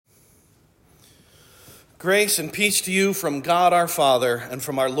Grace and peace to you from God our Father and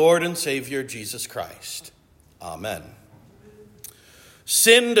from our Lord and Savior Jesus Christ. Amen.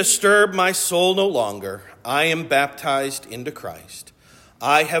 Sin disturbed my soul no longer. I am baptized into Christ.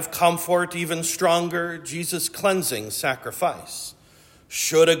 I have comfort even stronger, Jesus' cleansing sacrifice.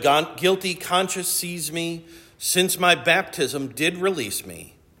 Should a guilty conscience seize me, since my baptism did release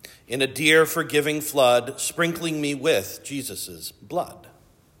me, in a dear forgiving flood, sprinkling me with Jesus' blood.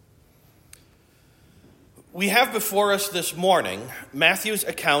 We have before us this morning Matthew's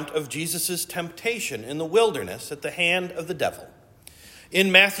account of Jesus' temptation in the wilderness at the hand of the devil.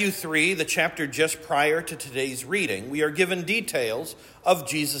 In Matthew 3, the chapter just prior to today's reading, we are given details of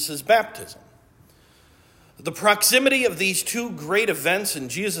Jesus' baptism. The proximity of these two great events in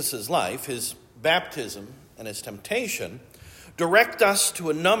Jesus' life, his baptism and his temptation, direct us to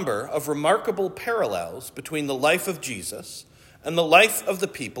a number of remarkable parallels between the life of Jesus and the life of the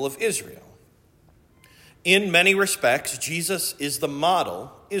people of Israel. In many respects, Jesus is the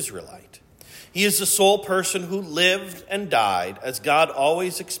model Israelite. He is the sole person who lived and died as God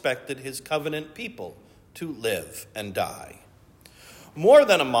always expected his covenant people to live and die. More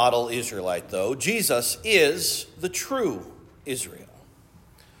than a model Israelite, though, Jesus is the true Israel.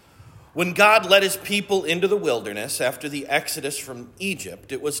 When God led his people into the wilderness after the exodus from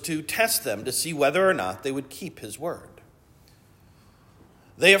Egypt, it was to test them to see whether or not they would keep his word.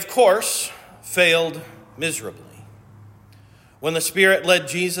 They, of course, failed miserably. When the Spirit led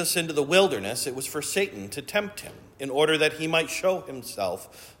Jesus into the wilderness, it was for Satan to tempt him in order that he might show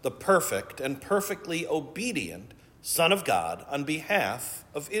himself the perfect and perfectly obedient Son of God on behalf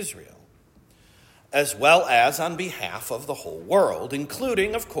of Israel, as well as on behalf of the whole world,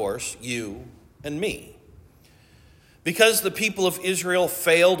 including, of course, you and me. Because the people of Israel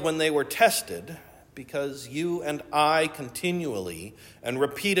failed when they were tested, because you and I continually and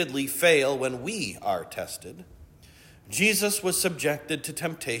repeatedly fail when we are tested, Jesus was subjected to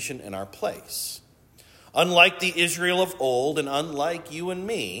temptation in our place. Unlike the Israel of old and unlike you and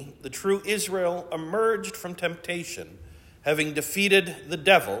me, the true Israel emerged from temptation, having defeated the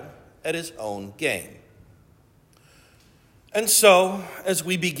devil at his own game. And so, as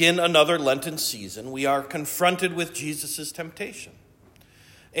we begin another Lenten season, we are confronted with Jesus' temptation.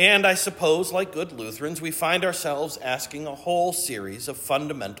 And I suppose, like good Lutherans, we find ourselves asking a whole series of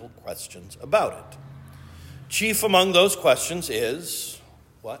fundamental questions about it. Chief among those questions is,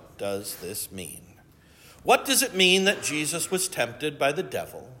 what does this mean? What does it mean that Jesus was tempted by the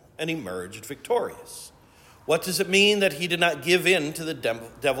devil and emerged victorious? What does it mean that he did not give in to the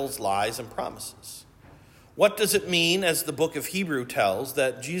devil's lies and promises? What does it mean, as the book of Hebrews tells,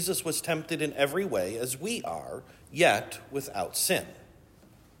 that Jesus was tempted in every way as we are, yet without sin?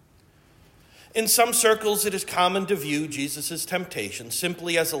 In some circles, it is common to view Jesus' temptation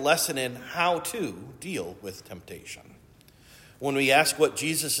simply as a lesson in how to deal with temptation. When we ask what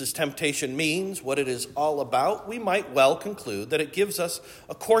Jesus' temptation means, what it is all about, we might well conclude that it gives us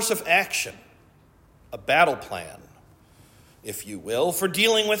a course of action, a battle plan, if you will, for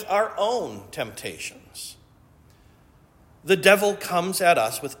dealing with our own temptations. The devil comes at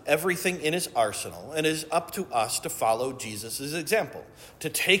us with everything in his arsenal, and it is up to us to follow Jesus' example, to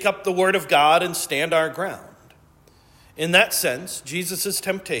take up the word of God and stand our ground. In that sense, Jesus'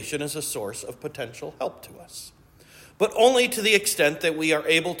 temptation is a source of potential help to us, but only to the extent that we are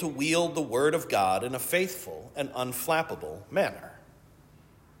able to wield the word of God in a faithful and unflappable manner.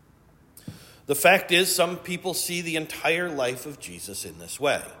 The fact is, some people see the entire life of Jesus in this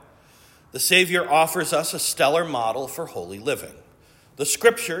way. The Savior offers us a stellar model for holy living. The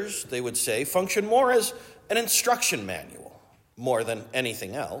Scriptures, they would say, function more as an instruction manual, more than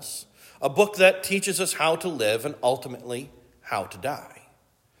anything else, a book that teaches us how to live and ultimately how to die.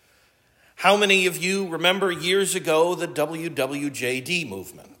 How many of you remember years ago the WWJD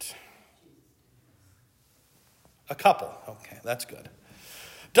movement? A couple. Okay, that's good.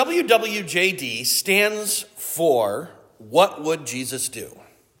 WWJD stands for What Would Jesus Do?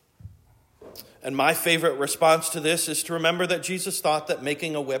 And my favorite response to this is to remember that Jesus thought that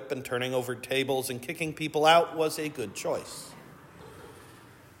making a whip and turning over tables and kicking people out was a good choice.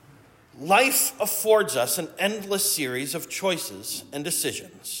 Life affords us an endless series of choices and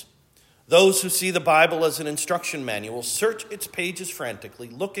decisions. Those who see the Bible as an instruction manual search its pages frantically,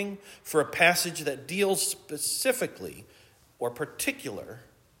 looking for a passage that deals specifically or particular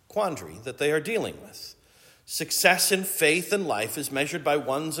quandary that they are dealing with. Success in faith and life is measured by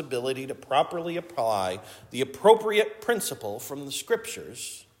one's ability to properly apply the appropriate principle from the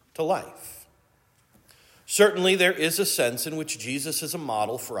Scriptures to life. Certainly, there is a sense in which Jesus is a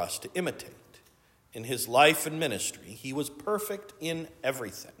model for us to imitate. In his life and ministry, he was perfect in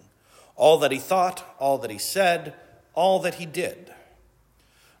everything, all that he thought, all that he said, all that he did.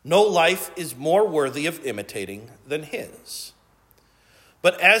 No life is more worthy of imitating than his.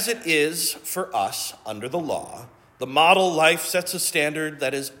 But as it is for us under the law, the model life sets a standard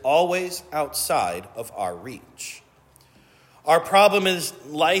that is always outside of our reach. Our problem is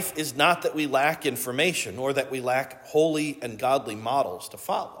life is not that we lack information or that we lack holy and godly models to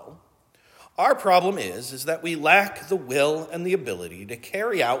follow. Our problem is that we lack the will and the ability to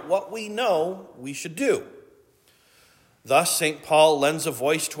carry out what we know we should do. Thus, St. Paul lends a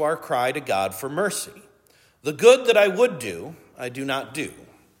voice to our cry to God for mercy. The good that I would do, I do not do.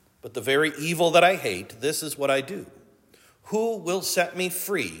 But the very evil that I hate, this is what I do. Who will set me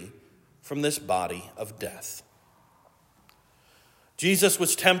free from this body of death? Jesus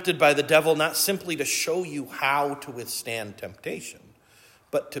was tempted by the devil not simply to show you how to withstand temptation,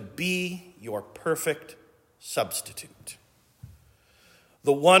 but to be your perfect substitute.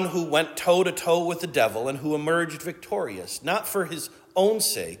 The one who went toe-to-toe with the devil and who emerged victorious, not for his own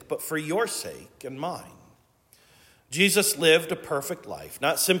sake, but for your sake and mine. Jesus lived a perfect life,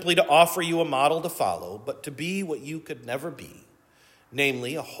 not simply to offer you a model to follow, but to be what you could never be,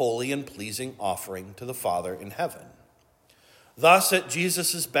 namely a holy and pleasing offering to the Father in heaven. Thus, at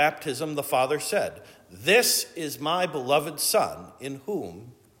Jesus' baptism, the Father said, "This is my beloved Son, in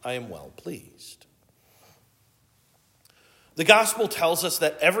whom I am well pleased." The gospel tells us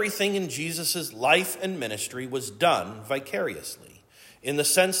that everything in Jesus' life and ministry was done vicariously, in the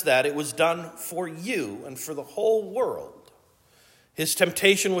sense that it was done for you and for the whole world. His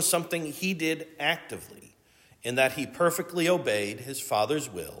temptation was something he did actively, in that he perfectly obeyed his Father's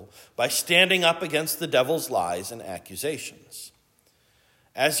will by standing up against the devil's lies and accusations.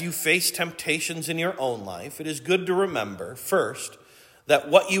 As you face temptations in your own life, it is good to remember, first, that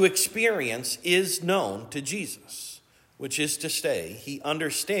what you experience is known to Jesus, which is to say, he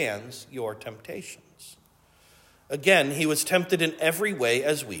understands your temptations. Again, he was tempted in every way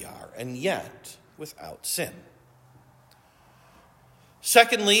as we are, and yet without sin.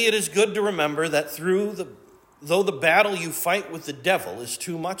 Secondly, it is good to remember that though the battle you fight with the devil is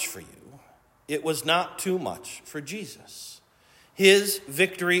too much for you, it was not too much for Jesus. His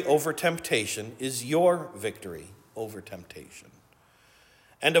victory over temptation is your victory over temptation.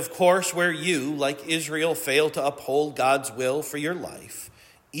 And of course, where you, like Israel, fail to uphold God's will for your life,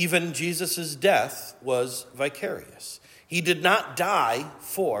 even Jesus' death was vicarious. He did not die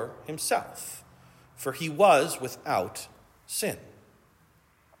for himself, for he was without sin.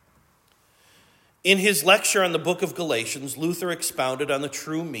 In his lecture on the book of Galatians, Luther expounded on the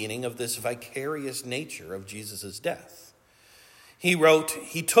true meaning of this vicarious nature of Jesus' death. He wrote,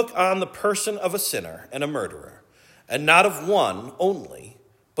 "He took on the person of a sinner and a murderer, and not of one only,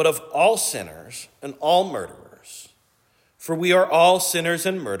 but of all sinners and all murderers. For we are all sinners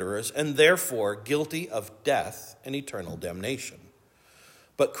and murderers, and therefore guilty of death and eternal damnation.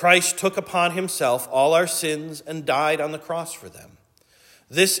 But Christ took upon himself all our sins and died on the cross for them.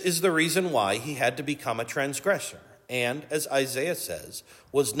 This is the reason why he had to become a transgressor, and, as Isaiah says,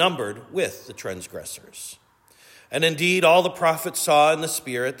 was numbered with the transgressors. And indeed, all the prophets saw in the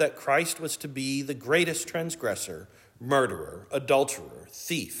Spirit that Christ was to be the greatest transgressor, murderer, adulterer,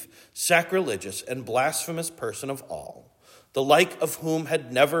 thief, sacrilegious, and blasphemous person of all, the like of whom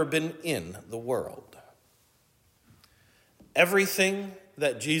had never been in the world." Everything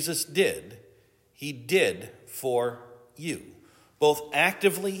that Jesus did, he did for you, both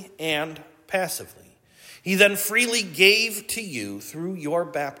actively and passively. He then freely gave to you through your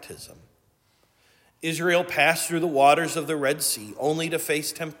baptism. Israel passed through the waters of the Red Sea only to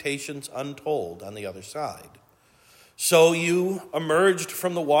face temptations untold on the other side. So you emerged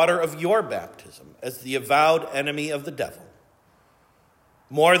from the water of your baptism as the avowed enemy of the devil.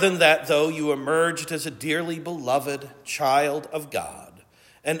 More than that, though, you emerged as a dearly beloved child of God,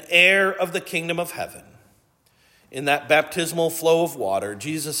 an heir of the kingdom of heaven. In that baptismal flow of water,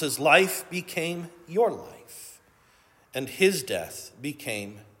 Jesus' life became your life, and his death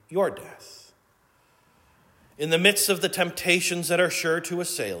became your death. In the midst of the temptations that are sure to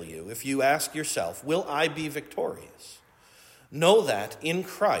assail you, if you ask yourself, will I be victorious? Know that in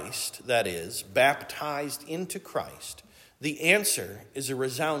Christ, that is, baptized into Christ, the answer is a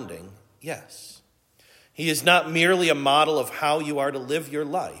resounding yes. He is not merely a model of how you are to live your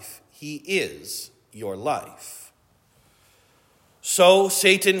life. He is your life. So,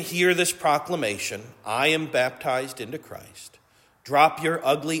 Satan, hear this proclamation, I am baptized into Christ. Drop your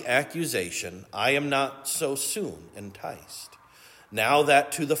ugly accusation, I am not so soon enticed. Now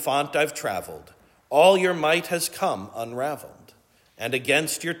that to the font I've traveled, all your might has come unraveled, and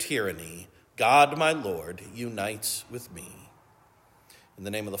against your tyranny, God my Lord unites with me. In the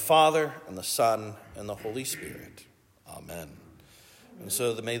name of the Father, and the Son, and the Holy Spirit. Amen. And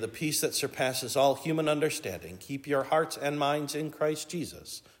so may the peace that surpasses all human understanding keep your hearts and minds in Christ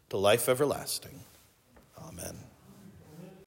Jesus to life everlasting. Amen.